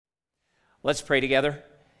Let's pray together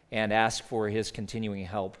and ask for his continuing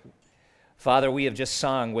help. Father, we have just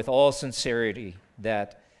sung with all sincerity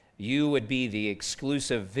that you would be the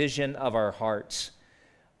exclusive vision of our hearts.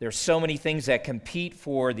 There's so many things that compete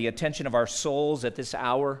for the attention of our souls at this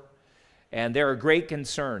hour, and there are great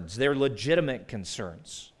concerns. They're legitimate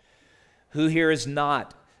concerns. Who here is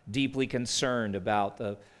not deeply concerned about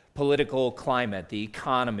the political climate, the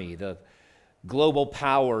economy, the global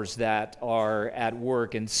powers that are at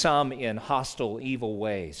work, and some in hostile, evil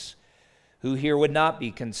ways? Who here would not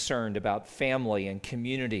be concerned about family and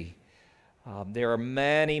community? There are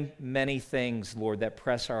many, many things, Lord, that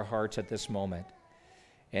press our hearts at this moment.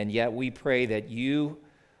 And yet we pray that you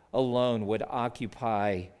alone would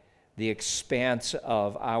occupy the expanse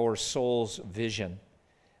of our soul's vision.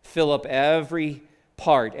 Fill up every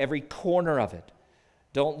part, every corner of it.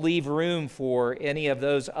 Don't leave room for any of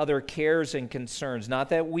those other cares and concerns. Not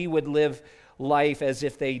that we would live life as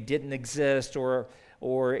if they didn't exist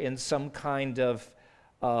or in some kind of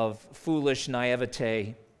foolish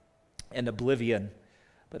naivete and oblivion.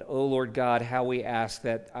 But, oh Lord God, how we ask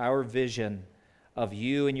that our vision of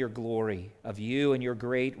you and your glory, of you and your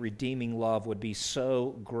great redeeming love would be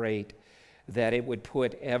so great that it would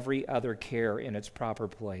put every other care in its proper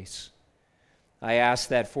place. I ask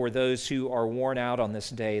that for those who are worn out on this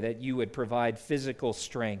day, that you would provide physical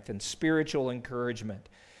strength and spiritual encouragement.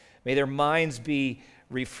 May their minds be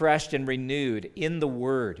refreshed and renewed in the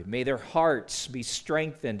Word. May their hearts be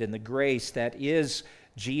strengthened in the grace that is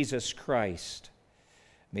Jesus Christ.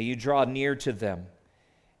 May you draw near to them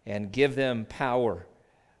and give them power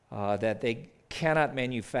that they cannot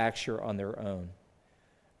manufacture on their own.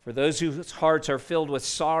 For those whose hearts are filled with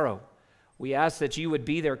sorrow, we ask that you would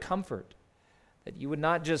be their comfort, that you would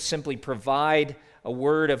not just simply provide a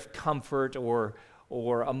word of comfort or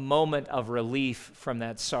a moment of relief from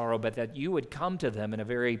that sorrow, but that you would come to them in a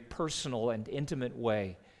very personal and intimate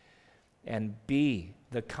way and be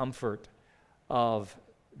the comfort of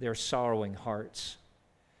their sorrowing hearts.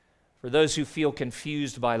 For those who feel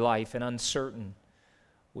confused by life and uncertain,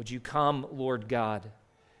 would you come, Lord God,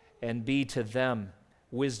 and be to them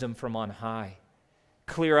wisdom from on high.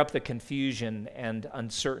 Clear up the confusion and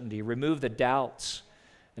uncertainty. Remove the doubts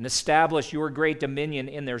and establish your great dominion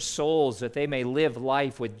in their souls that they may live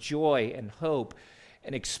life with joy and hope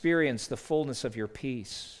and experience the fullness of your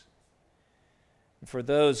peace. And for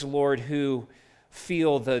those, Lord, who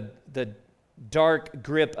feel the dark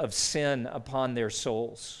grip of sin upon their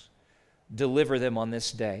souls, deliver them on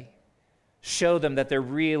this day. Show them that there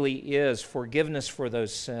really is forgiveness for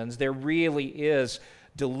those sins. There really is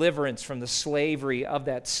deliverance from the slavery of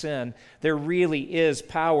that sin. There really is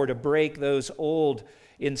power to break those old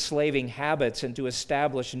enslaving habits and to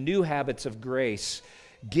establish new habits of grace.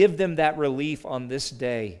 Give them that relief on this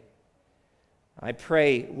day. I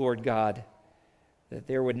pray, Lord God, that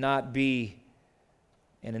there would not be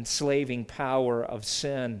an enslaving power of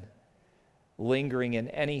sin lingering in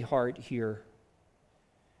any heart here.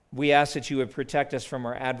 We ask that you would protect us from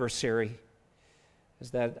our adversary,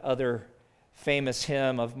 as that other famous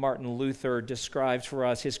hymn of Martin Luther describes for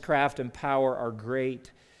us. His craft and power are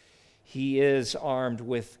great. He is armed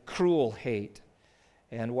with cruel hate.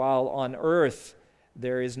 And while on earth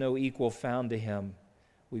there is no equal found to him,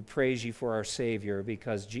 we praise you for our Savior,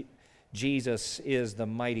 because Jesus is the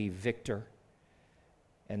mighty victor.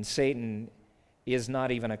 And Satan is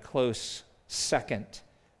not even a close second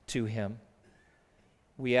to him.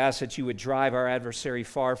 We ask that you would drive our adversary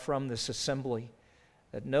far from this assembly,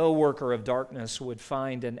 that no worker of darkness would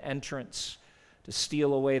find an entrance to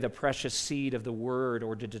steal away the precious seed of the word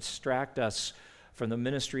or to distract us from the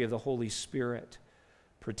ministry of the Holy Spirit.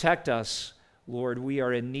 Protect us, Lord. We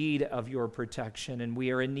are in need of your protection, and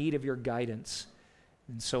we are in need of your guidance.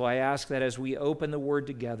 And so I ask that as we open the word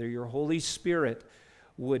together, your Holy Spirit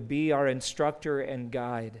would be our instructor and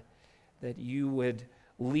guide, that you would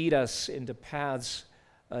lead us into paths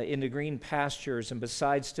into green pastures and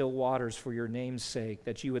beside still waters for your name's sake,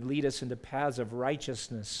 that you would lead us into paths of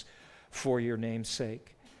righteousness for your name's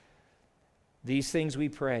sake. These things we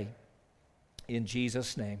pray in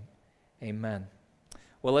Jesus' name. Amen.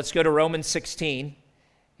 Well, let's go to Romans 16,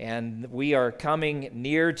 and we are coming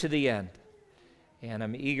near to the end. And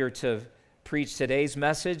I'm eager to preach today's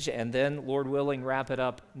message and then, Lord willing, wrap it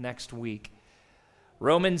up next week.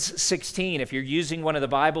 Romans 16, if you're using one of the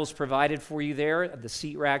Bibles provided for you there, the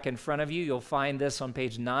seat rack in front of you, you'll find this on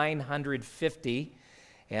page 950.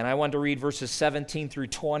 And I want to read verses 17 through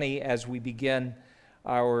 20 as we begin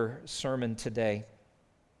our sermon today.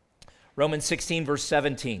 Romans 16, verse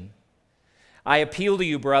 17. I appeal to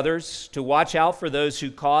you, brothers, to watch out for those who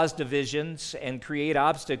cause divisions and create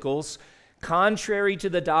obstacles contrary to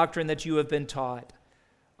the doctrine that you have been taught.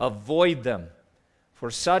 Avoid them,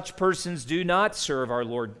 for such persons do not serve our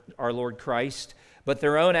Lord Christ, but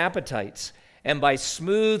their own appetites. And by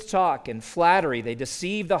smooth talk and flattery, they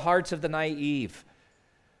deceive the hearts of the naive.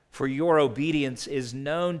 For your obedience is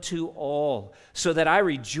known to all, so that I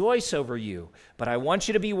rejoice over you. But I want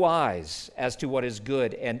you to be wise as to what is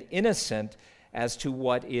good and innocent as to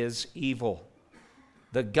what is evil.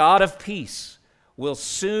 The God of peace will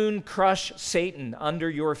soon crush Satan under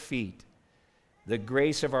your feet. The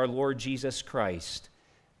grace of our Lord Jesus Christ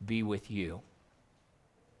be with you.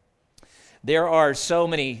 There are so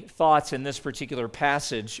many thoughts in this particular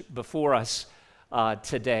passage before us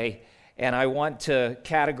today, and I want to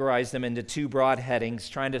categorize them into two broad headings,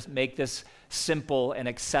 trying to make this simple and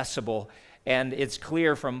accessible. And it's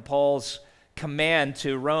clear from Paul's command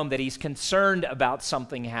to Rome that he's concerned about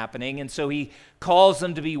something happening, and so he calls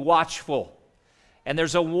them to be watchful. And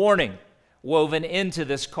there's a warning woven into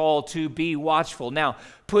this call to be watchful. Now,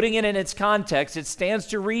 putting it in its context, it stands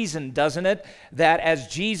to reason, doesn't it, that as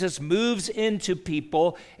Jesus moves into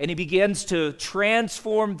people and he begins to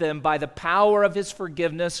transform them by the power of his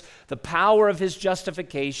forgiveness, the power of his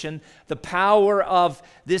justification, the power of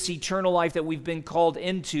this eternal life that we've been called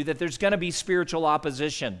into, that there's going to be spiritual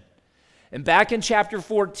opposition. And back in chapter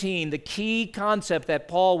 14, the key concept that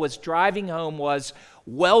Paul was driving home was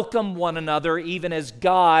welcome one another even as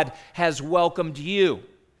God has welcomed you.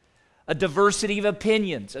 A diversity of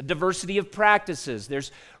opinions, a diversity of practices.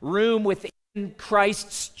 There's room within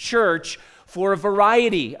Christ's church for a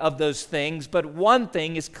variety of those things, but one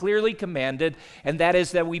thing is clearly commanded, and that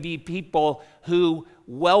is that we be people who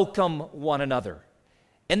welcome one another.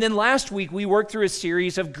 And then last week, we worked through a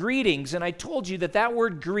series of greetings, and I told you that that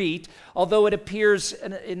word greet, although it appears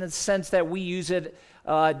in the sense that we use it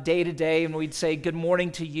day to day, and we'd say good morning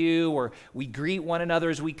to you, or we greet one another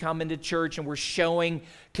as we come into church, and we're showing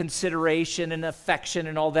consideration and affection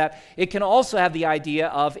and all that, it can also have the idea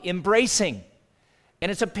of embracing. And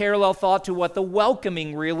it's a parallel thought to what the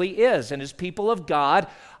welcoming really is. And as people of God,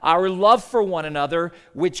 our love for one another,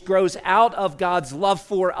 which grows out of God's love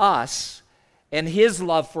for us, and his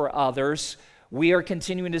love for others, we are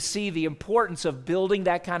continuing to see the importance of building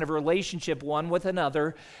that kind of relationship one with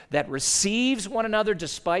another that receives one another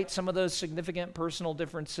despite some of those significant personal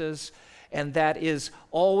differences, and that is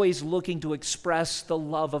always looking to express the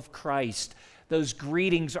love of Christ. Those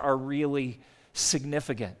greetings are really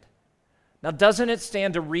significant. Now, doesn't it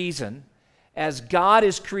stand to reason, as God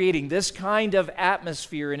is creating this kind of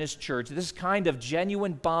atmosphere in his church, this kind of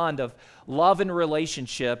genuine bond of love and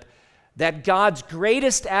relationship, that God's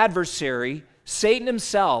greatest adversary, Satan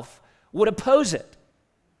himself, would oppose it?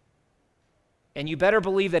 And you better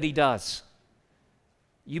believe that he does.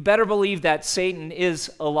 You better believe that Satan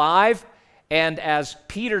is alive and, as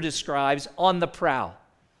Peter describes, on the prowl,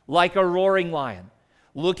 like a roaring lion,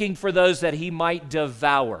 looking for those that he might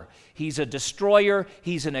devour. He's a destroyer,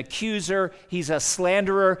 he's an accuser, he's a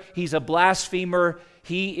slanderer, he's a blasphemer.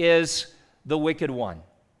 He is the wicked one.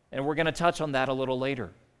 And we're going to touch on that a little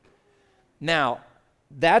later. Now,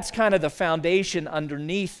 that's kind of the foundation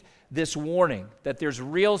underneath this warning, that there's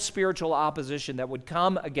real spiritual opposition that would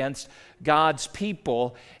come against God's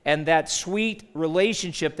people, and that sweet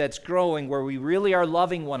relationship that's growing where we really are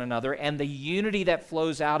loving one another and the unity that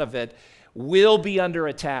flows out of it will be under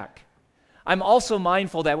attack. I'm also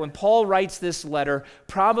mindful that when Paul writes this letter,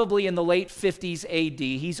 probably in the late 50s AD,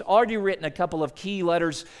 he's already written a couple of key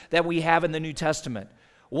letters that we have in the New Testament.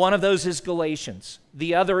 One of those is Galatians.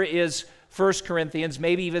 The other is 1 Corinthians,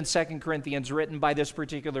 maybe even 2 Corinthians, written by this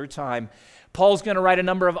particular time. Paul's going to write a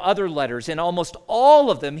number of other letters. In almost all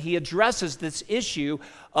of them, he addresses this issue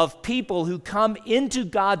of people who come into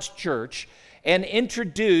God's church and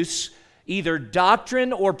introduce either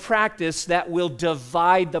doctrine or practice that will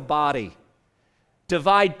divide the body,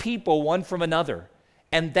 divide people one from another.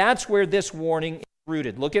 And that's where this warning is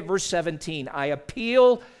rooted. Look at verse 17. I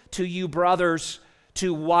appeal to you, brothers,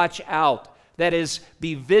 to watch out. That is,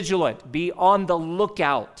 be vigilant, be on the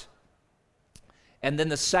lookout. And then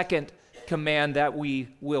the second command that we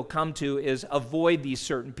will come to is avoid these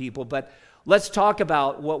certain people. But let's talk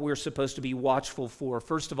about what we're supposed to be watchful for.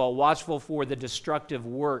 First of all, watchful for the destructive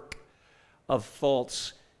work of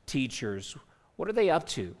false teachers. What are they up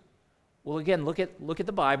to? Well, again, look at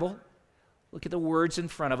the Bible. Look at the words in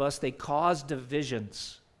front of us. They cause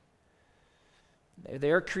divisions.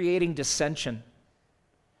 They're creating dissension.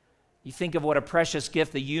 You think of what a precious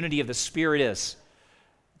gift the unity of the Spirit is.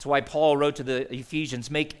 That's why Paul wrote to the Ephesians,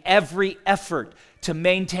 make every effort to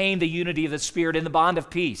maintain the unity of the Spirit in the bond of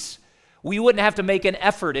peace. We wouldn't have to make an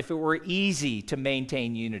effort if it were easy to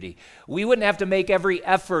maintain unity. We wouldn't have to make every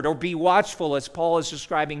effort or be watchful, as Paul is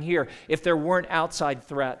describing here, if there weren't outside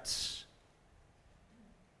threats.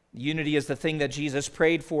 Unity is the thing that Jesus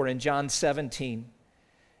prayed for in John 17.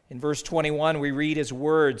 In verse 21, we read his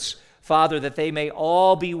words, "Father, that they may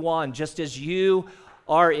all be one, just as you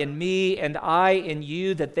are in me and I in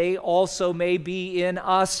you, that they also may be in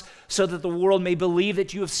us, so that the world may believe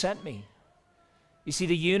that you have sent me." You see,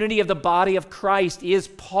 the unity of the body of Christ is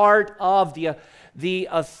part of the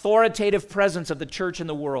authoritative presence of the church in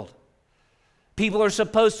the world. People are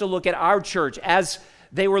supposed to look at our church as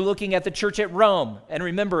they were looking at the church at Rome. And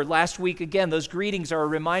remember, last week again, those greetings are a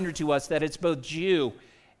reminder to us that it's both Jew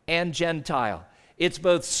and Gentile. It's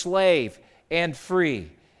both slave and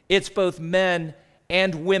free. It's both men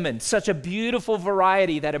and women. Such a beautiful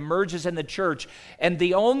variety that emerges in the church. And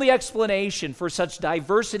the only explanation for such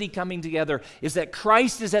diversity coming together is that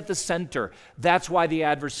Christ is at the center. That's why the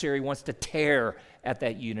adversary wants to tear at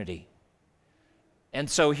that unity. And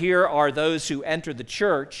so here are those who enter the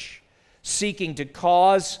church seeking to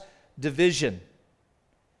cause division.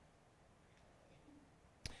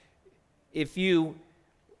 If you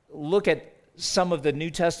look at some of the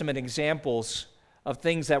New Testament examples of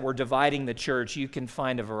things that were dividing the church, you can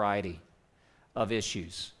find a variety of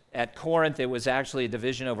issues. At Corinth, it was actually a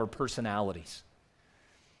division over personalities.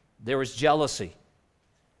 There was jealousy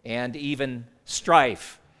and even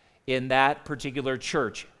strife in that particular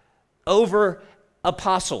church over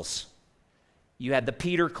apostles. You had the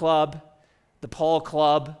Peter Club, the Paul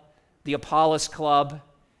Club, the Apollos Club,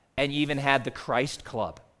 and you even had the Christ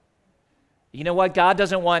Club. You know what? God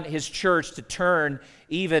doesn't want his church to turn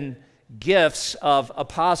even gifts of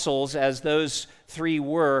apostles, as those three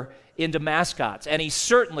were, into mascots. And he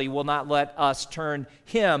certainly will not let us turn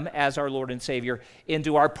him, as our Lord and Savior,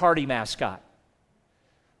 into our party mascot.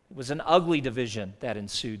 It was an ugly division that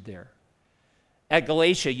ensued there. At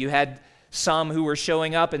Galatia, you had some who were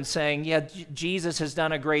showing up and saying, yeah, Jesus has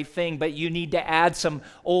done a great thing, but you need to add some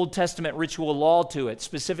Old Testament ritual law to it,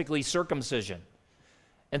 specifically circumcision.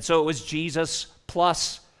 And so it was Jesus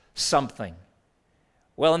plus something.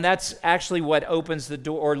 Well, and that's actually what opens the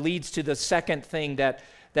door or leads to the second thing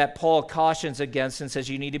that Paul cautions against and says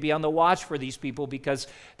you need to be on the watch for these people because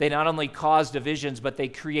they not only cause divisions, but they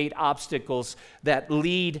create obstacles that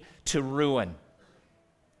lead to ruin.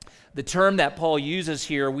 The term that Paul uses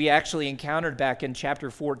here, we actually encountered back in chapter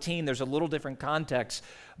 14. There's a little different context,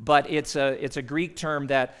 but it's a Greek term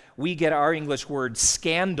that we get our English word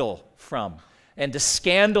scandal from. And to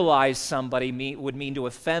scandalize somebody would mean to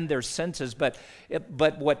offend their senses. But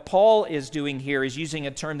what Paul is doing here is using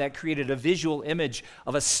a term that created a visual image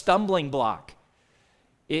of a stumbling block.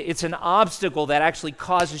 It's an obstacle that actually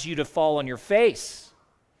causes you to fall on your face.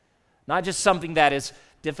 Not just something that is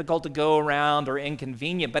difficult to go around or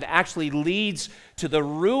inconvenient, but actually leads to the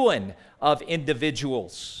ruin of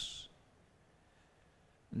individuals.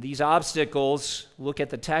 These obstacles, look at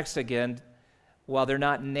the text again, while they're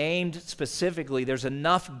not named specifically, there's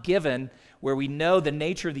enough given where we know the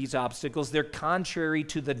nature of these obstacles. They're contrary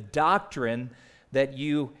to the doctrine that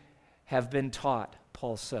you have been taught,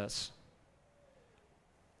 Paul says.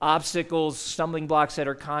 Obstacles, stumbling blocks that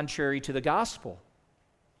are contrary to the gospel.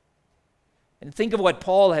 And think of what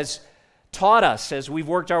Paul has taught us as we've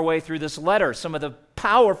worked our way through this letter, some of the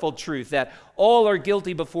powerful truth that all are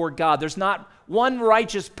guilty before God. There's not one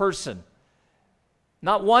righteous person.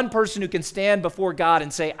 Not one person who can stand before God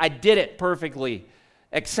and say, I did it perfectly.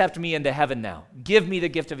 Accept me into heaven now. Give me the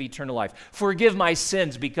gift of eternal life. Forgive my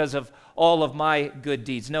sins because of all of my good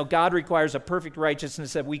deeds. No, God requires a perfect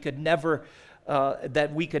righteousness that we could never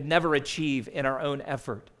achieve in our own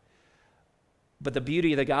effort. But the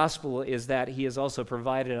beauty of the gospel is that he has also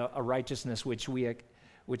provided a righteousness which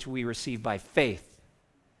we receive by faith.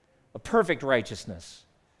 A perfect righteousness.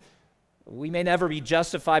 We may never be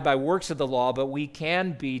justified by works of the law, but we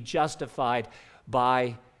can be justified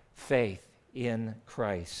by faith in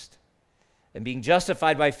Christ. And being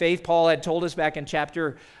justified by faith, Paul had told us back in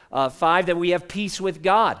chapter 5 that we have peace with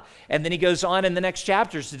God. And then he goes on in the next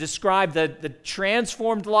chapters to describe the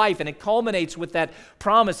transformed life, and it culminates with that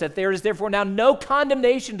promise that there is therefore now no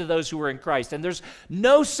condemnation to those who are in Christ, and there's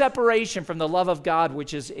no separation from the love of God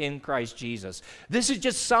which is in Christ Jesus. This is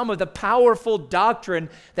just some of the powerful doctrine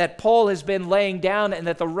that Paul has been laying down and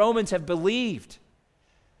that the Romans have believed.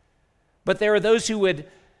 But there are those who would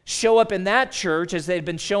show up in that church as they'd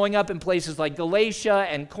been showing up in places like Galatia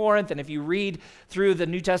and Corinth. And if you read through the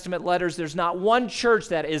New Testament letters, there's not one church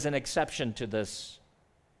that is an exception to this.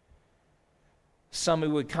 Some who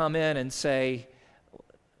would come in and say,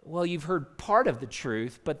 well, you've heard part of the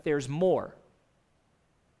truth, but there's more.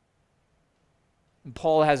 And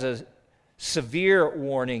Paul has a severe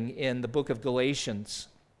warning in the book of Galatians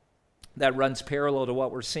that runs parallel to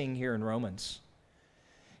what we're seeing here in Romans.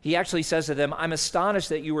 He actually says to them, I'm astonished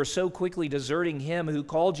that you are so quickly deserting him who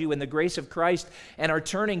called you in the grace of Christ and are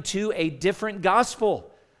turning to a different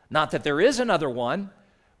gospel. Not that there is another one,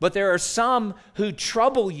 but there are some who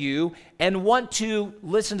trouble you and want to,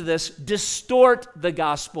 listen to this, distort the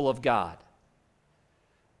gospel of God.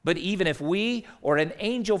 But even if we or an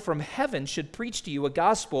angel from heaven should preach to you a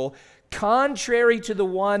gospel contrary to the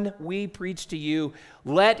one we preach to you,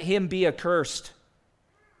 let him be accursed.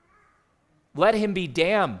 Let him be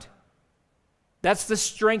damned. That's the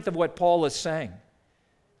strength of what Paul is saying.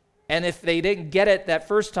 And if they didn't get it that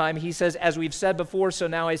first time, he says, as we've said before, so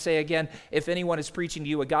now I say again, if anyone is preaching to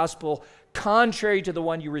you a gospel contrary to the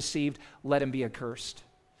one you received, let him be accursed.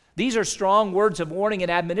 These are strong words of warning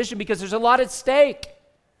and admonition because there's a lot at stake.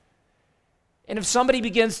 And if somebody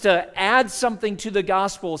begins to add something to the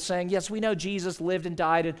gospel saying, yes, we know Jesus lived and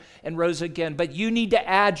died and rose again, but you need to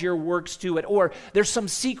add your works to it, or there's some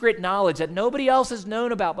secret knowledge that nobody else has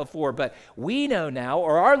known about before, but we know now,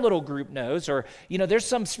 or our little group knows, or, there's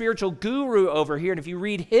some spiritual guru over here, and if you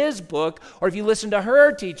read his book, or if you listen to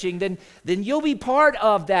her teaching, then you'll be part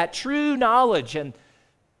of that true knowledge, and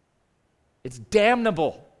it's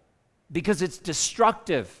damnable because it's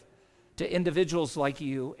destructive to individuals like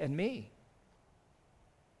you and me.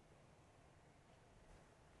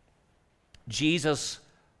 Jesus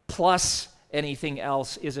plus anything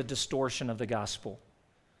else is a distortion of the gospel.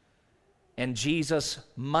 And Jesus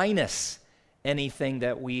minus anything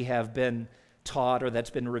that we have been taught or that's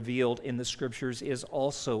been revealed in the scriptures is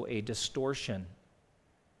also a distortion.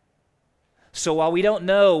 So while we don't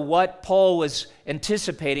know what Paul was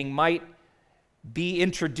anticipating might be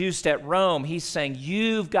introduced at Rome, he's saying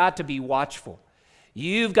you've got to be watchful.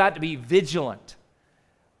 You've got to be vigilant,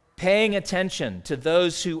 paying attention to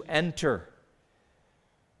those who enter.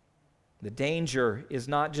 The danger is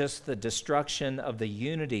not just the destruction of the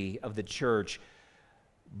unity of the church,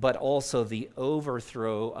 but also the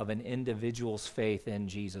overthrow of an individual's faith in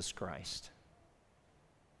Jesus Christ.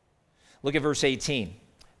 Look at verse 18.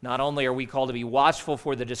 Not only are we called to be watchful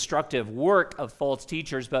for the destructive work of false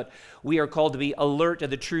teachers, but we are called to be alert to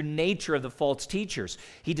the true nature of the false teachers.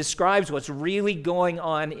 He describes what's really going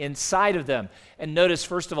on inside of them. And notice,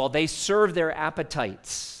 first of all, they serve their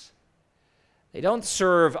appetites. They don't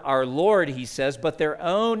serve our Lord, he says, but their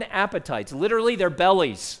own appetites, literally their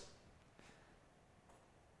bellies.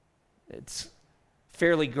 It's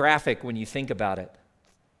fairly graphic when you think about it.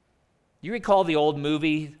 You recall the old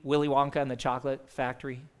movie, Willy Wonka and the Chocolate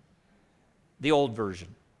Factory? The old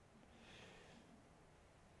version.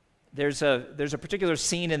 There's a particular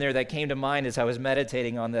scene in there that came to mind as I was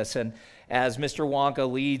meditating on this, and as Mr. Wonka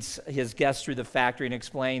leads his guests through the factory and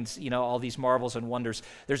explains, all these marvels and wonders,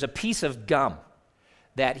 there's a piece of gum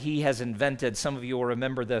that he has invented. Some of you will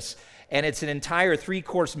remember this, and it's an entire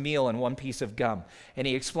 3-course meal in one piece of gum. And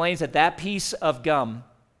he explains that piece of gum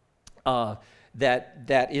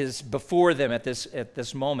that is before them at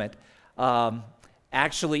this moment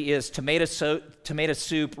actually is tomato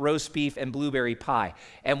soup, roast beef, and blueberry pie.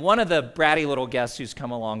 And one of the bratty little guests who's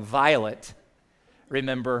come along, Violet,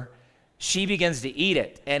 remember, she begins to eat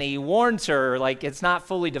it. And he warns her, like, it's not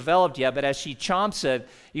fully developed yet, but as she chomps it,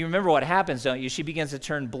 you remember what happens, don't you? She begins to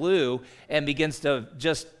turn blue and begins to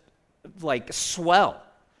just, like, swell.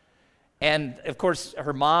 And, of course,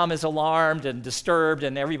 her mom is alarmed and disturbed,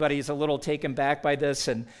 and everybody's a little taken back by this.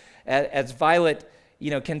 And as Violet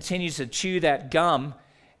continues to chew that gum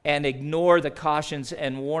and ignore the cautions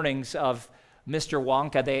and warnings of Mr.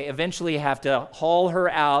 Wonka, they eventually have to haul her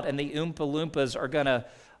out, and the Oompa Loompas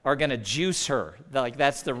are gonna juice her. Like,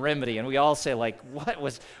 that's the remedy. And we all say, like, what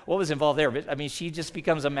was involved there? But I mean, she just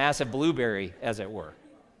becomes a massive blueberry, as it were,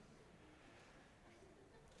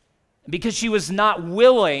 because she was not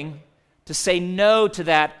willing to say no to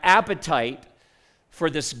that appetite for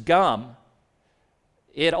this gum.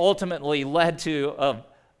 It ultimately led to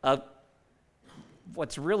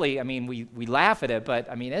what's really, I mean, we laugh at it,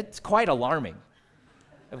 but I mean, it's quite alarming.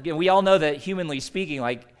 Again, we all know that humanly speaking,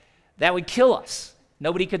 like, that would kill us.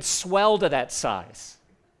 Nobody could swell to that size.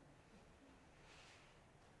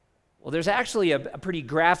 Well, there's actually a pretty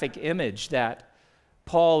graphic image that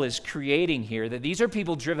Paul is creating here, that these are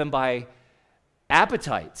people driven by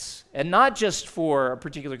appetites, and not just for a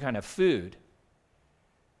particular kind of food.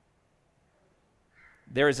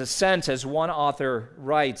 There is a sense, as one author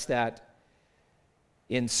writes, that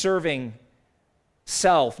in serving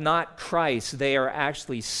self, not Christ, they are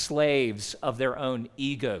actually slaves of their own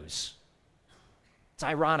egos. It's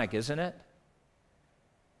ironic, isn't it?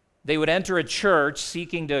 They would enter a church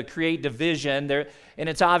seeking to create division. And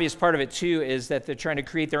it's obvious part of it, too, is that they're trying to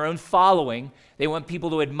create their own following. They want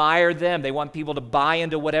people to admire them. They want people to buy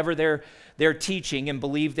into whatever they're teaching and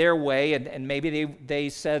believe their way. And maybe they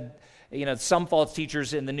said, some false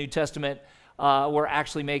teachers in the New Testament were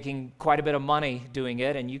actually making quite a bit of money doing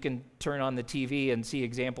it. And you can turn on the TV and see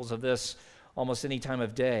examples of this almost any time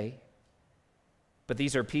of day. But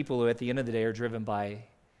these are people who, at the end of the day, are driven by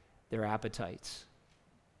their appetites.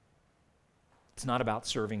 It's not about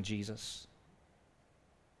serving Jesus.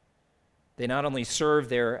 They not only serve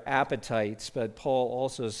their appetites, but Paul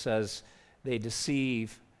also says they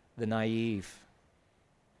deceive the naive.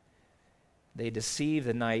 They deceive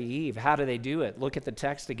the naive. How do they do it? Look at the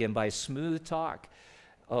text again. By smooth talk.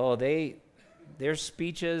 Oh, their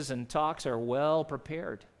speeches and talks are well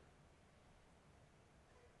prepared.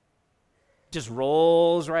 Just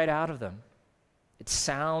rolls right out of them. It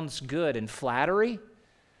sounds good. And flattery,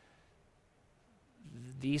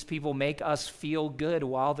 these people make us feel good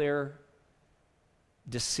while they're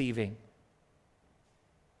deceiving.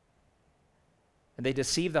 And they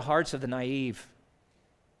deceive the hearts of the naive.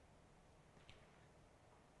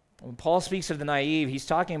 When Paul speaks of the naive, he's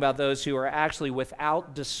talking about those who are actually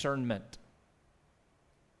without discernment.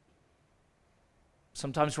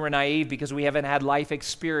 Sometimes we're naive because we haven't had life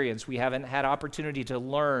experience. We haven't had opportunity to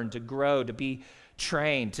learn, to grow, to be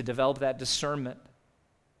trained, to develop that discernment.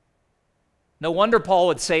 No wonder Paul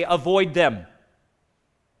would say, avoid them.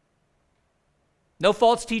 No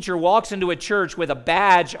false teacher walks into a church with a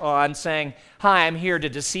badge on saying, hi, I'm here to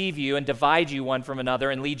deceive you and divide you one from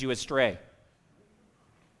another and lead you astray.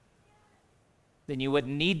 Then you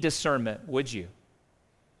wouldn't need discernment, would you?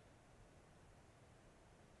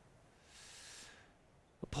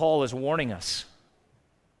 Paul is warning us.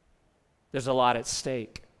 There's a lot at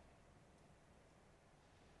stake.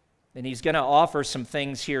 And he's going to offer some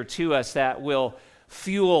things here to us that will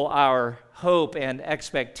fuel our hope and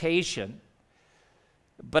expectation.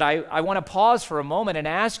 But I want to pause for a moment and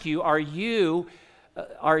ask you, are you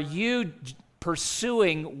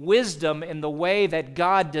pursuing wisdom in the way that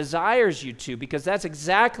God desires you to? Because that's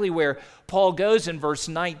exactly where Paul goes in verse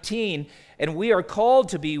 19. And we are called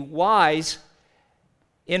to be wise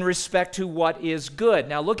in respect to what is good.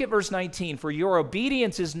 Now look at verse 19. For your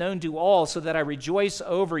obedience is known to all, so that I rejoice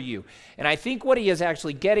over you. And I think what he is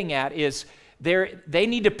actually getting at is they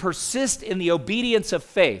need to persist in the obedience of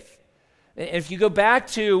faith. And if you go back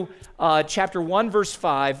to chapter 1, verse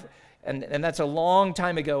 5, and that's a long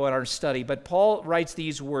time ago in our study, but Paul writes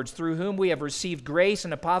these words, through whom we have received grace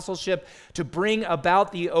and apostleship to bring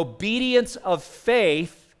about the obedience of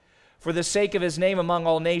faith for the sake of his name among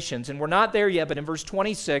all nations. And we're not there yet, but in verse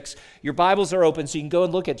 26, your Bibles are open, so you can go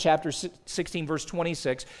and look at chapter 16, verse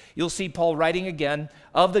 26. You'll see Paul writing again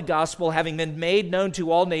of the gospel, having been made known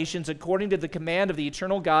to all nations according to the command of the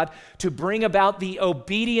eternal God, to bring about the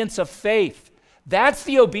obedience of faith. That's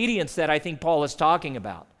the obedience that I think Paul is talking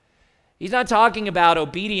about. He's not talking about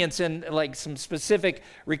obedience in like some specific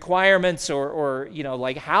requirements or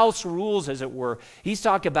like house rules, as it were. He's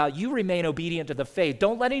talking about you remain obedient to the faith.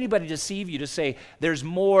 Don't let anybody deceive you to say there's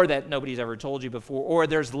more that nobody's ever told you before or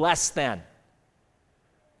there's less than.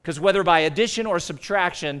 Because whether by addition or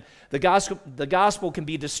subtraction, the gospel can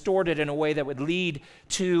be distorted in a way that would lead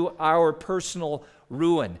to our personal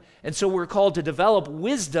ruin. And so we're called to develop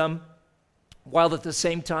wisdom while at the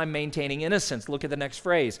same time maintaining innocence. Look at the next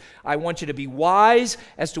phrase. I want you to be wise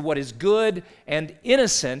as to what is good and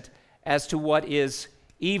innocent as to what is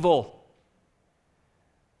evil.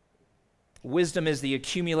 Wisdom is the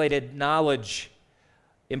accumulated knowledge,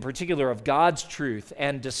 in particular of God's truth,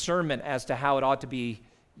 and discernment as to how it ought to be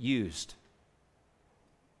used.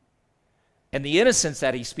 And the innocence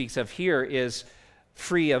that he speaks of here is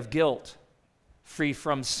free of guilt, free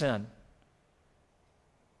from sin.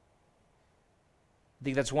 I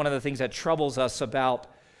think that's one of the things that troubles us about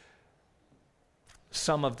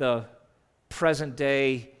some of the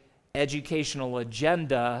present-day educational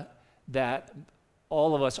agenda, that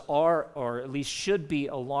all of us are, or at least should be,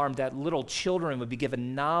 alarmed that little children would be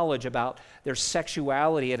given knowledge about their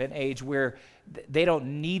sexuality at an age where they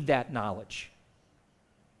don't need that knowledge.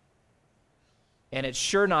 And it's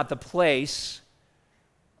sure not the place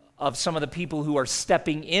of some of the people who are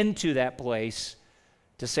stepping into that place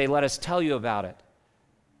to say, let us tell you about it.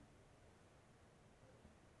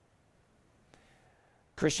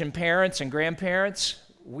 Christian parents and grandparents,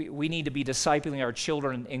 we need to be discipling our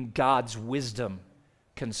children in God's wisdom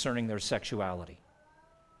concerning their sexuality.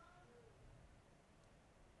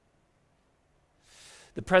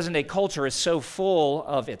 The present-day culture is so full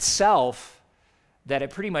of itself that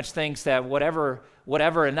it pretty much thinks that whatever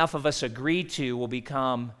enough of us agree to will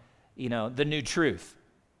become the new truth.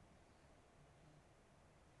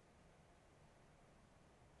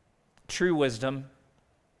 True wisdom,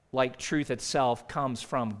 like truth itself, comes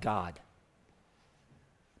from God.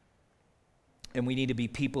 And we need to be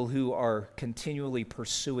people who are continually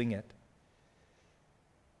pursuing it.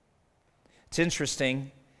 It's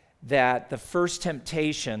interesting that the first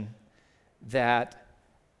temptation that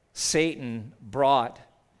Satan brought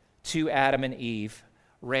to Adam and Eve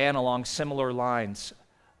ran along similar lines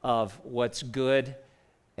of what's good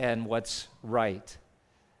and what's right.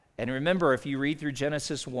 And remember, if you read through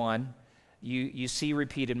Genesis 1, you see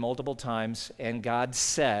repeated multiple times, and God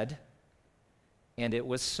said, and it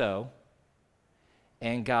was so,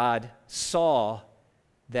 and God saw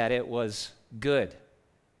that it was good.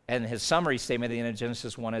 And his summary statement at the end of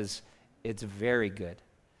Genesis 1 is, it's very good.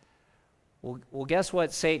 Well, guess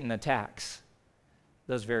what Satan attacks?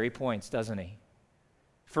 Those very points, doesn't he?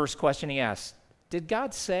 First question he asks, did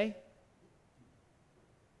God say?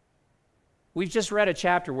 We've just read a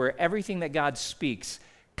chapter where everything that God speaks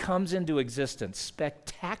comes into existence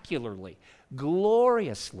spectacularly,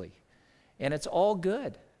 gloriously, and it's all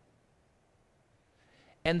good.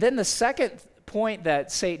 And then the second point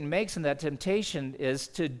that Satan makes in that temptation is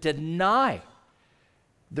to deny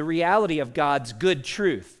the reality of God's good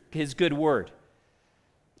truth, his good word.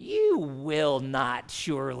 You will not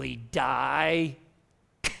surely die.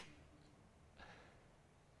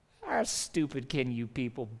 How stupid can you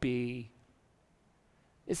people be?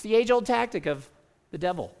 It's the age-old tactic of the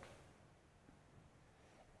devil.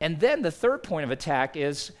 And then the third point of attack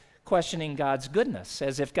is questioning God's goodness,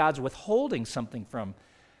 as if God's withholding something from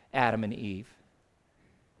Adam and Eve.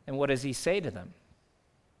 And what does he say to them?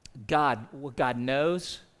 God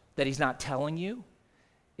knows that he's not telling you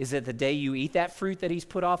is that the day you eat that fruit that he's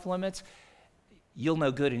put off limits, you'll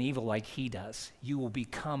know good and evil like he does. You will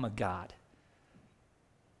become a god.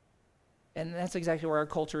 And that's exactly where our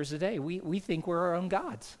culture is today. We think we're our own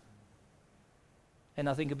gods. And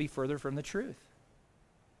nothing could be further from the truth.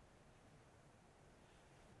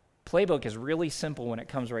 Playbook is really simple when it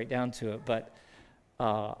comes right down to it, but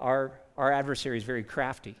our adversary is very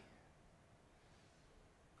crafty.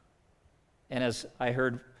 And as I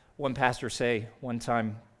heard one pastor say one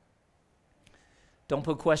time, don't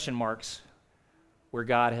put question marks where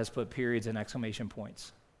God has put periods and exclamation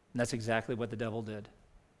points. And that's exactly what the devil did.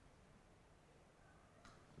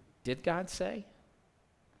 Did God say?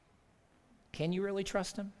 Can you really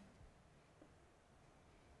trust him?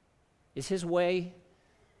 Is his way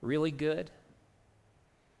really good?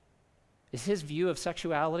 Is his view of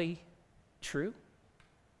sexuality true?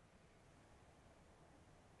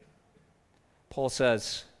 Paul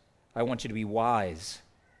says, I want you to be wise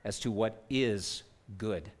as to what is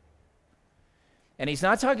good. And he's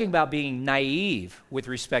not talking about being naive with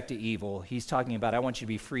respect to evil. He's talking about, I want you to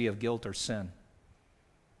be free of guilt or sin.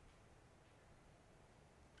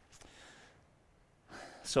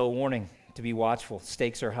 So a warning to be watchful.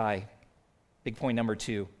 Stakes are high. Big point number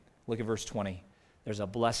 2. Look at verse 20. There's a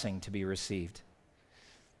blessing to be received.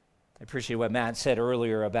 I appreciate what Matt said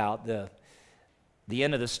earlier about the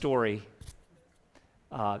end of the story.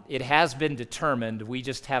 It has been determined. We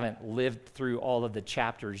just haven't lived through all of the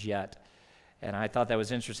chapters yet. And I thought that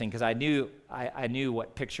was interesting because I knew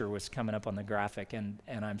what picture was coming up on the graphic. And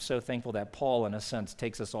I'm so thankful that Paul, in a sense,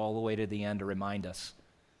 takes us all the way to the end to remind us,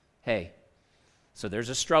 hey, so there's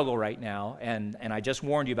a struggle right now, and I just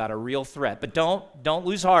warned you about a real threat. But don't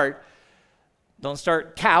lose heart. Don't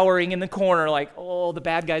start cowering in the corner like, oh, the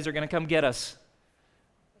bad guys are going to come get us.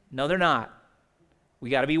 No, they're not. We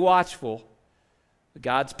got to be watchful.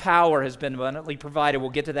 God's power has been abundantly provided. We'll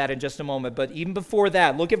get to that in just a moment. But even before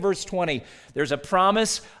that, look at verse 20. There's a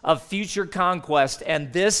promise of future conquest,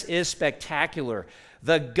 and this is spectacular.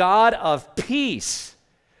 The God of peace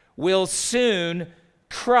will soon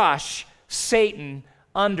crush Satan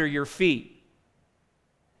under your feet.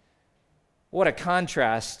 What a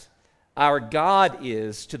contrast our God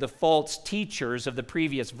is to the false teachers of the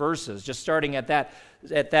previous verses, just starting at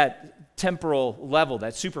that temporal level,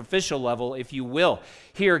 that superficial level, if you will.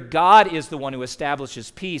 Here, God is the one who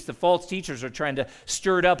establishes peace. The false teachers are trying to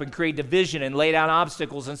stir it up and create division and lay down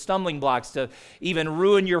obstacles and stumbling blocks to even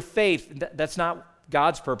ruin your faith. That's not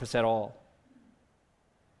God's purpose at all.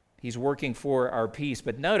 He's working for our peace.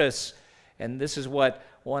 But notice, and this is what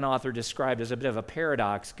one author described as a bit of a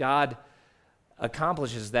paradox, God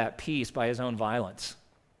accomplishes that peace by his own violence.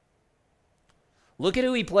 Look at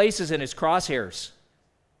who he places in his crosshairs.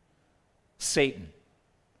 Satan,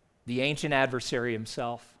 the ancient adversary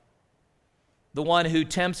himself, the one who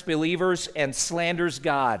tempts believers and slanders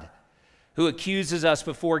God, who accuses us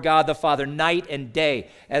before God the Father night and day,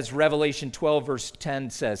 as Revelation 12, verse 10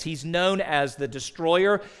 says. He's known as the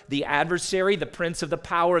destroyer, the adversary, the prince of the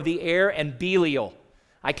power of the air, and Belial.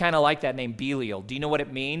 I kind of like that name, Belial. Do you know what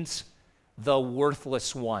it means? The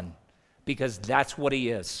worthless one, because that's what he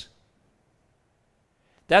is.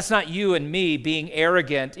 That's not you and me being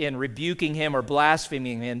arrogant in rebuking him or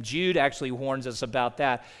blaspheming him. Jude actually warns us about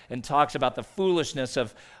that and talks about the foolishness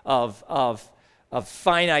of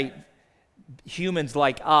finite humans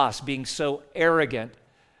like us being so arrogant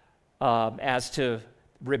as to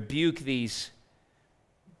rebuke these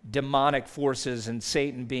demonic forces, and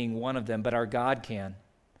Satan being one of them. But our God can,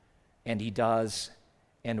 and he does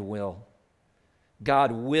and will.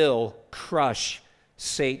 God will crush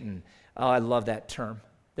Satan. Oh, I love that term.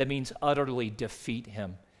 That means utterly defeat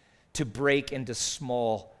him, to break into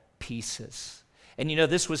small pieces. And you know,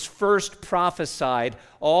 this was first prophesied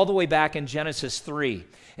all the way back in Genesis 3.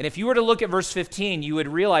 And if you were to look at verse 15, you would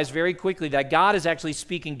realize very quickly that God is actually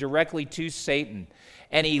speaking directly to Satan.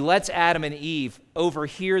 And he lets Adam and Eve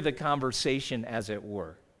overhear the conversation, as it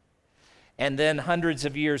were. And then hundreds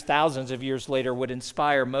of years, thousands of years later, would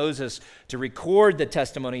inspire Moses to record the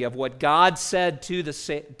testimony of what God said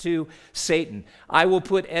to Satan. I will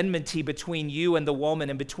put enmity between you and the woman,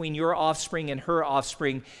 and between your offspring and her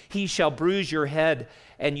offspring. He shall bruise your head,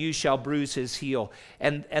 and you shall bruise his heel.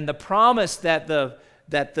 And the promise that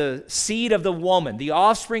the seed of the woman, the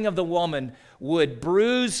offspring of the woman, would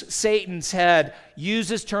bruise Satan's head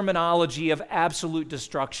uses terminology of absolute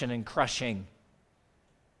destruction and crushing.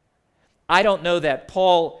 I don't know that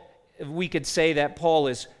we could say that Paul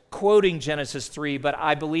is quoting Genesis 3, but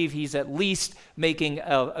I believe he's at least making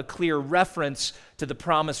a clear reference to the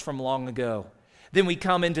promise from long ago. Then we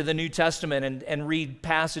come into the New Testament and read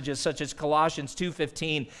passages such as Colossians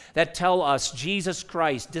 2:15 that tell us Jesus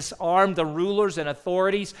Christ disarmed the rulers and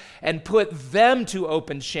authorities and put them to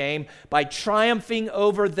open shame by triumphing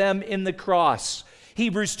over them in the cross.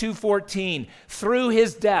 Hebrews 2:14, through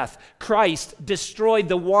his death, Christ destroyed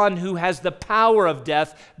the one who has the power of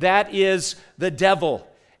death, that is the devil.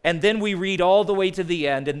 And then we read all the way to the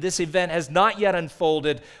end, and this event has not yet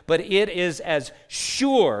unfolded, but it is as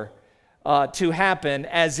sure to happen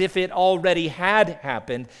as if it already had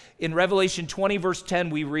happened. In Revelation 20, verse 10,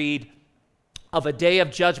 we read of a day of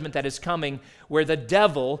judgment that is coming, where the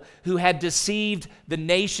devil, who had deceived the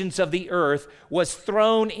nations of the earth, was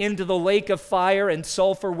thrown into the lake of fire and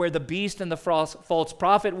sulfur, where the beast and the false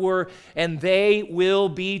prophet were, and they will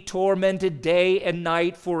be tormented day and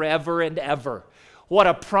night forever and ever. What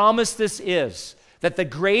a promise this is, that the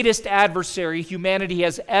greatest adversary humanity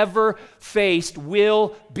has ever faced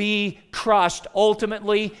will be crushed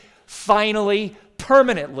ultimately, finally,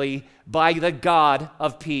 permanently by the God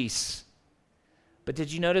of peace. But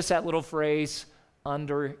did you notice that little phrase,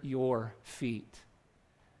 under your feet?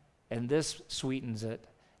 And this sweetens it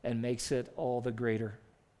and makes it all the greater.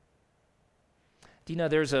 Do you know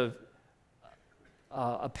there's a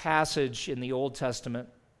passage in the Old Testament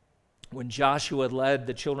when Joshua led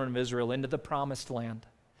the children of Israel into the promised land?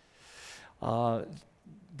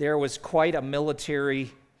 There was quite a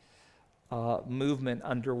military movement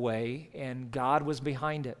underway, and God was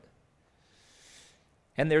behind it.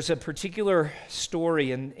 And there's a particular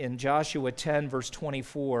story in Joshua 10, verse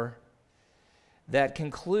 24, that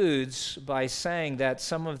concludes by saying that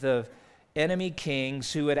some of the enemy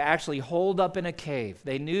kings who had actually holed up in a cave,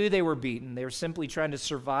 they knew they were beaten. They were simply trying to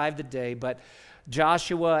survive the day, but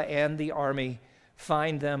Joshua and the army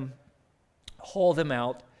find them, haul them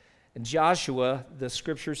out. And Joshua, the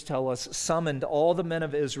scriptures tell us, summoned all the men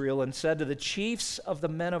of Israel and said to the chiefs of the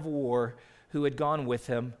men of war who had gone with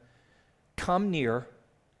him, come near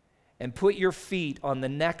and put your feet on the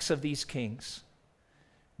necks of these kings.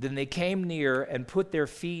 Then they came near and put their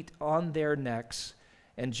feet on their necks.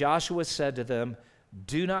 And Joshua said to them,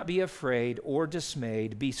 do not be afraid or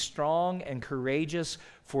dismayed. Be strong and courageous,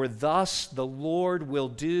 for thus the Lord will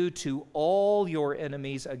do to all your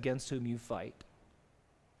enemies against whom you fight.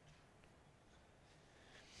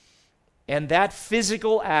 And that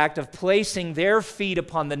physical act of placing their feet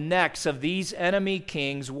upon the necks of these enemy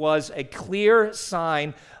kings was a clear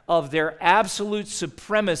sign of their absolute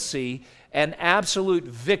supremacy and absolute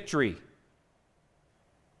victory.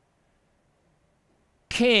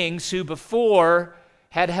 Kings who before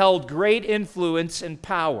had held great influence and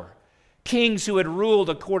power, kings who had ruled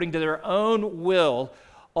according to their own will,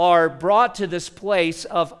 are brought to this place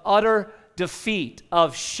of utter defeat,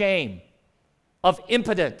 of shame, of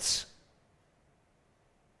impotence.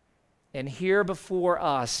 And here before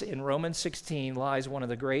us in Romans 16 lies one of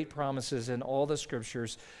the great promises in all the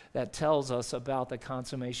scriptures that tells us about the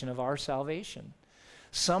consummation of our salvation.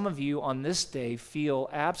 Some of you on this day feel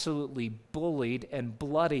absolutely bullied and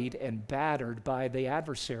bloodied and battered by the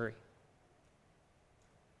adversary.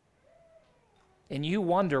 And you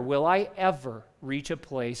wonder, will I ever reach a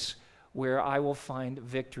place where I will find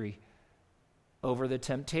victory over the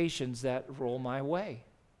temptations that roll my way?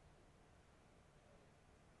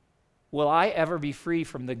 Will I ever be free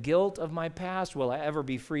from the guilt of my past? Will I ever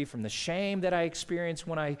be free from the shame that I experience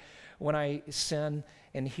when I sin?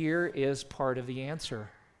 And here is part of the answer.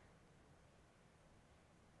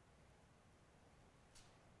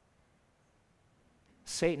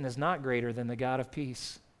 Satan is not greater than the God of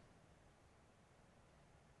peace.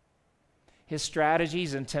 His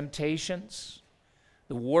strategies and temptations,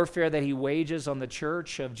 the warfare that he wages on the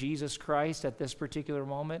church of Jesus Christ at this particular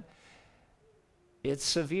moment, it's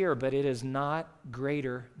severe, but it is not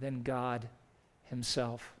greater than God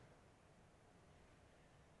himself.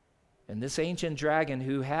 And this ancient dragon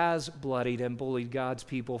who has bloodied and bullied God's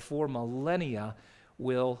people for millennia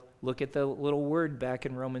will, look at the little word back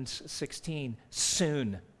in Romans 16,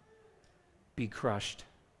 soon be crushed.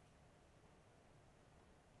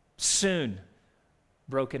 Soon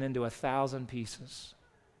broken into 1,000 pieces.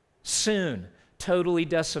 Soon totally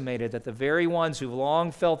decimated, that the very ones who've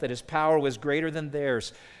long felt that his power was greater than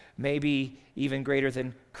theirs, maybe even greater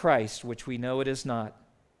than Christ, which we know it is not.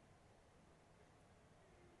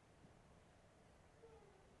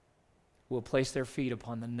 Will place their feet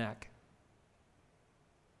upon the neck.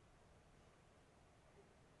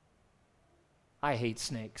 I hate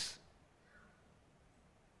snakes.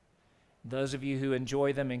 Those of you who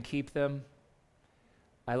enjoy them and keep them,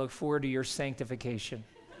 I look forward to your sanctification.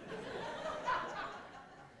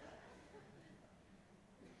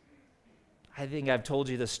 I think I've told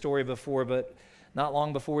you this story before, but not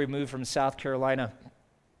long before we moved from South Carolina,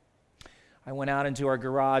 I went out into our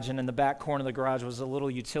garage, and in the back corner of the garage was a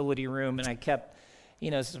little utility room, and I kept,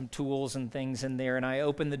 some tools and things in there, and I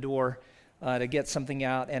opened the door to get something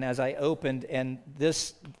out, and as I opened, and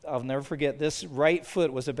this, I'll never forget, this right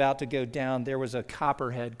foot was about to go down, there was a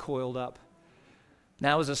copperhead coiled up.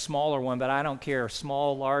 Now it was a smaller one, but I don't care.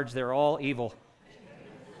 Small, large, they're all evil.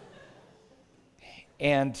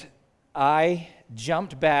 And I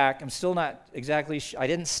jumped back. I'm still not exactly I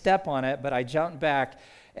didn't step on it, but I jumped back,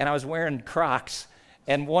 and I was wearing Crocs,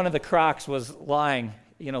 and one of the Crocs was lying,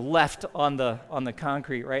 left on the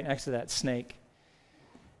concrete right next to that snake.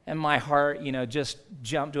 And my heart, just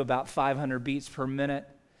jumped to about 500 beats per minute,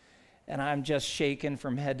 and I'm just shaking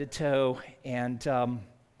from head to toe, and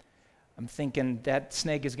I'm thinking that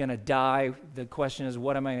snake is going to die. The question is,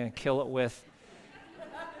 what am I going to kill it with?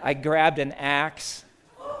 I grabbed an axe,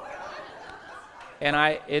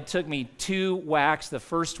 and it took me 2 whacks. The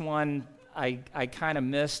first one I kind of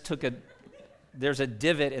missed. There's a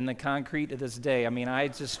divot in the concrete to this day. I mean, I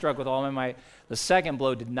just struck with all my might. The second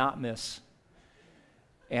blow did not miss.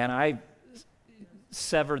 And I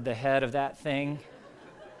severed the head of that thing.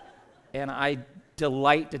 And I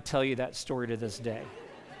delight to tell you that story to this day.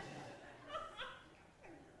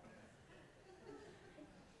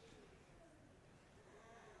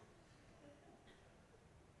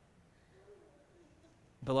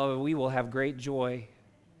 Beloved, we will have great joy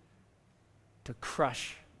to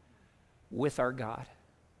crush with our God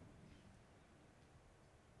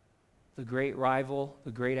the great rival,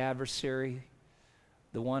 the great adversary,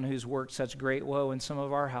 the one who's worked such great woe in some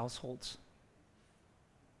of our households.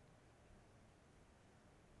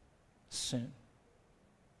 Soon.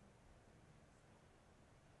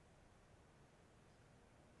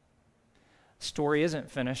 The story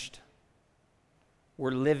isn't finished.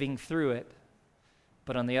 We're living through it.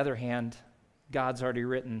 But on the other hand, God's already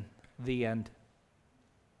written the end.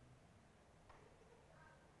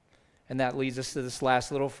 And that leads us to this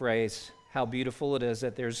last little phrase, how beautiful it is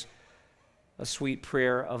that there's a sweet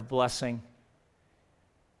prayer of blessing.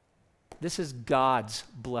 This is God's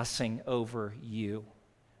blessing over you.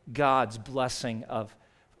 God's blessing of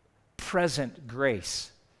present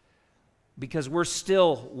grace. Because we're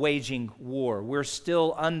still waging war. We're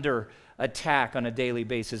still under attack on a daily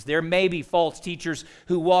basis. There may be false teachers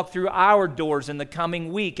who walk through our doors in the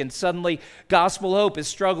coming week, and suddenly Gospel Hope is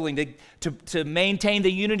struggling to maintain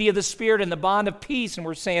the unity of the Spirit and the bond of peace. And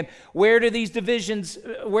we're saying, where do these divisions,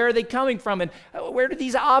 where are they coming from? And where do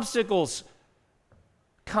these obstacles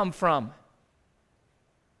come from?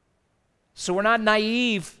 So we're not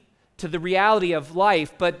naive to the reality of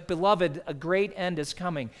life, but beloved, a great end is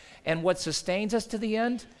coming. And what sustains us to the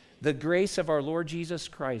end? The grace of our Lord Jesus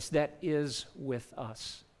Christ that is with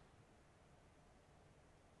us.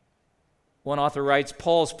 One author writes,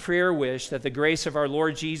 Paul's prayer wish that the grace of our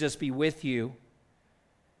Lord Jesus be with you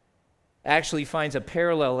actually finds a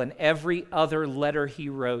parallel in every other letter he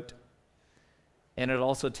wrote. And it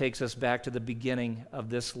also takes us back to the beginning of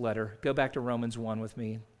this letter. Go back to Romans 1 with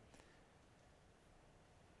me.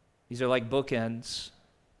 These are like bookends.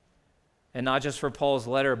 And not just for Paul's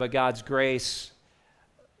letter, but God's grace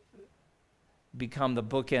become the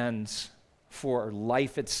bookends for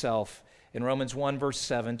life itself. In Romans 1, verse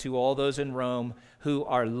 7, to all those in Rome who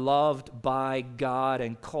are loved by God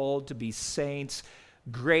and called to be saints,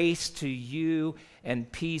 grace to you and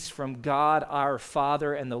peace from God our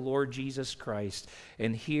Father and the Lord Jesus Christ.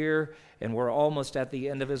 And here, and we're almost at the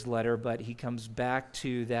end of his letter, but he comes back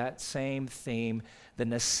to that same theme, the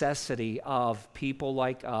necessity of people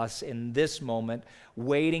like us in this moment,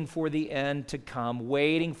 waiting for the end to come,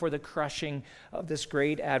 waiting for the crushing of this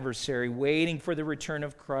great adversary, waiting for the return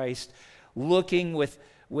of Christ, looking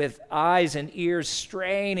with eyes and ears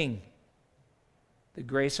straining. The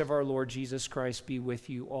grace of our Lord Jesus Christ be with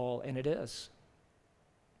you all, and it is.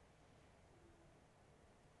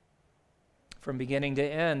 From beginning to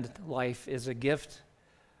end, life is a gift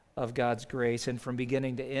of God's grace, and from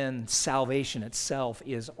beginning to end, salvation itself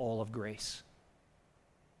is all of grace.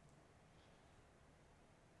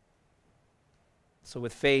 So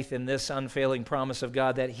with faith in this unfailing promise of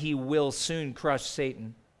God that he will soon crush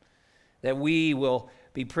Satan, that we will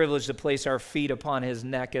be privileged to place our feet upon his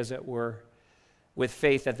neck, as it were, with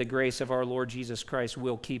faith that the grace of our Lord Jesus Christ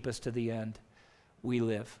will keep us to the end, we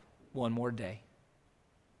live one more day.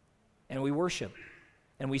 And we worship,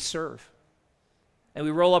 and we serve. And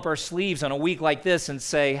we roll up our sleeves on a week like this and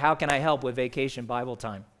say, how can I help with Vacation Bible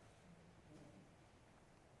Time?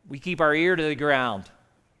 We keep our ear to the ground,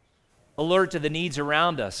 alert to the needs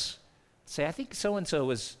around us. Say, I think so-and-so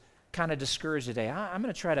was kind of discouraged today. I'm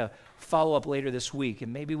going to try to follow up later this week,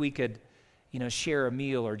 and maybe we could, share a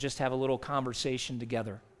meal or just have a little conversation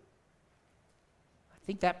together. I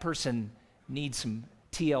think that person needs some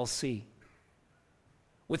TLC.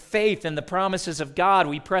 With faith and the promises of God,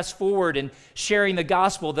 we press forward in sharing the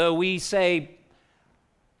gospel, though we say,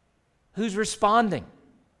 who's responding?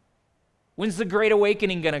 When's the great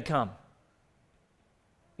awakening going to come?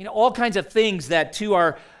 All kinds of things that to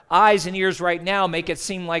our eyes and ears right now make it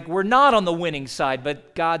seem like we're not on the winning side,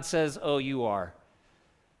 but God says, oh, you are,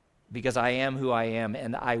 because I am who I am,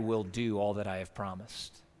 and I will do all that I have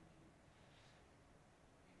promised.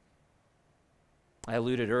 I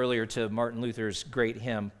alluded earlier to Martin Luther's great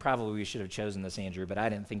hymn. Probably we should have chosen this, Andrew, but I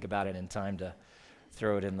didn't think about it in time to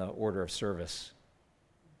throw it in the order of service.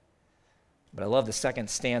 But I love the second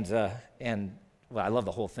stanza, and I love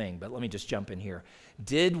the whole thing, but let me just jump in here.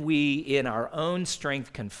 Did we in our own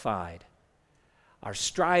strength confide, our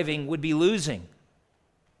striving would be losing.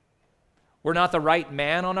 We're not the right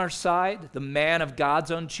man on our side, the man of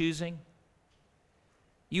God's own choosing.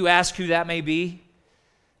 You ask who that may be?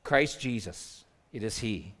 Christ Jesus. It is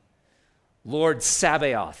he. Lord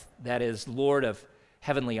Sabaoth, that is Lord of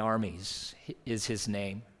heavenly armies, is his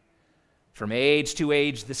name. From age to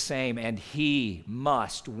age the same, and he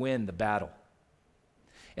must win the battle.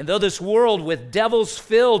 And though this world with devils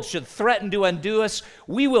filled should threaten to undo us,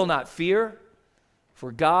 we will not fear,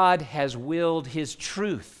 for God has willed his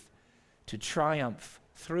truth to triumph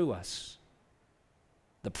through us.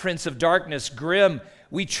 The prince of darkness, grim,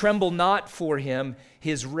 we tremble not for him.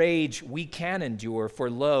 His rage we can endure, for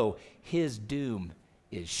lo, his doom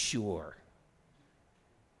is sure.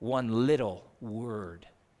 One little word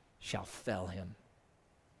shall fell him.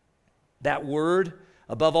 That word,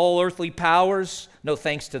 above all earthly powers, no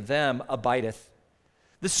thanks to them, abideth.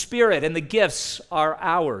 The Spirit and the gifts are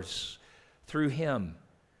ours through him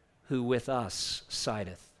who with us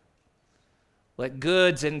sideth. Let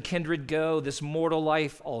goods and kindred go, this mortal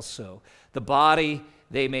life also. The body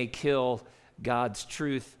they may kill, God's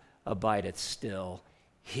truth abideth still.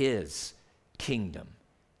 His kingdom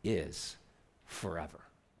is forever.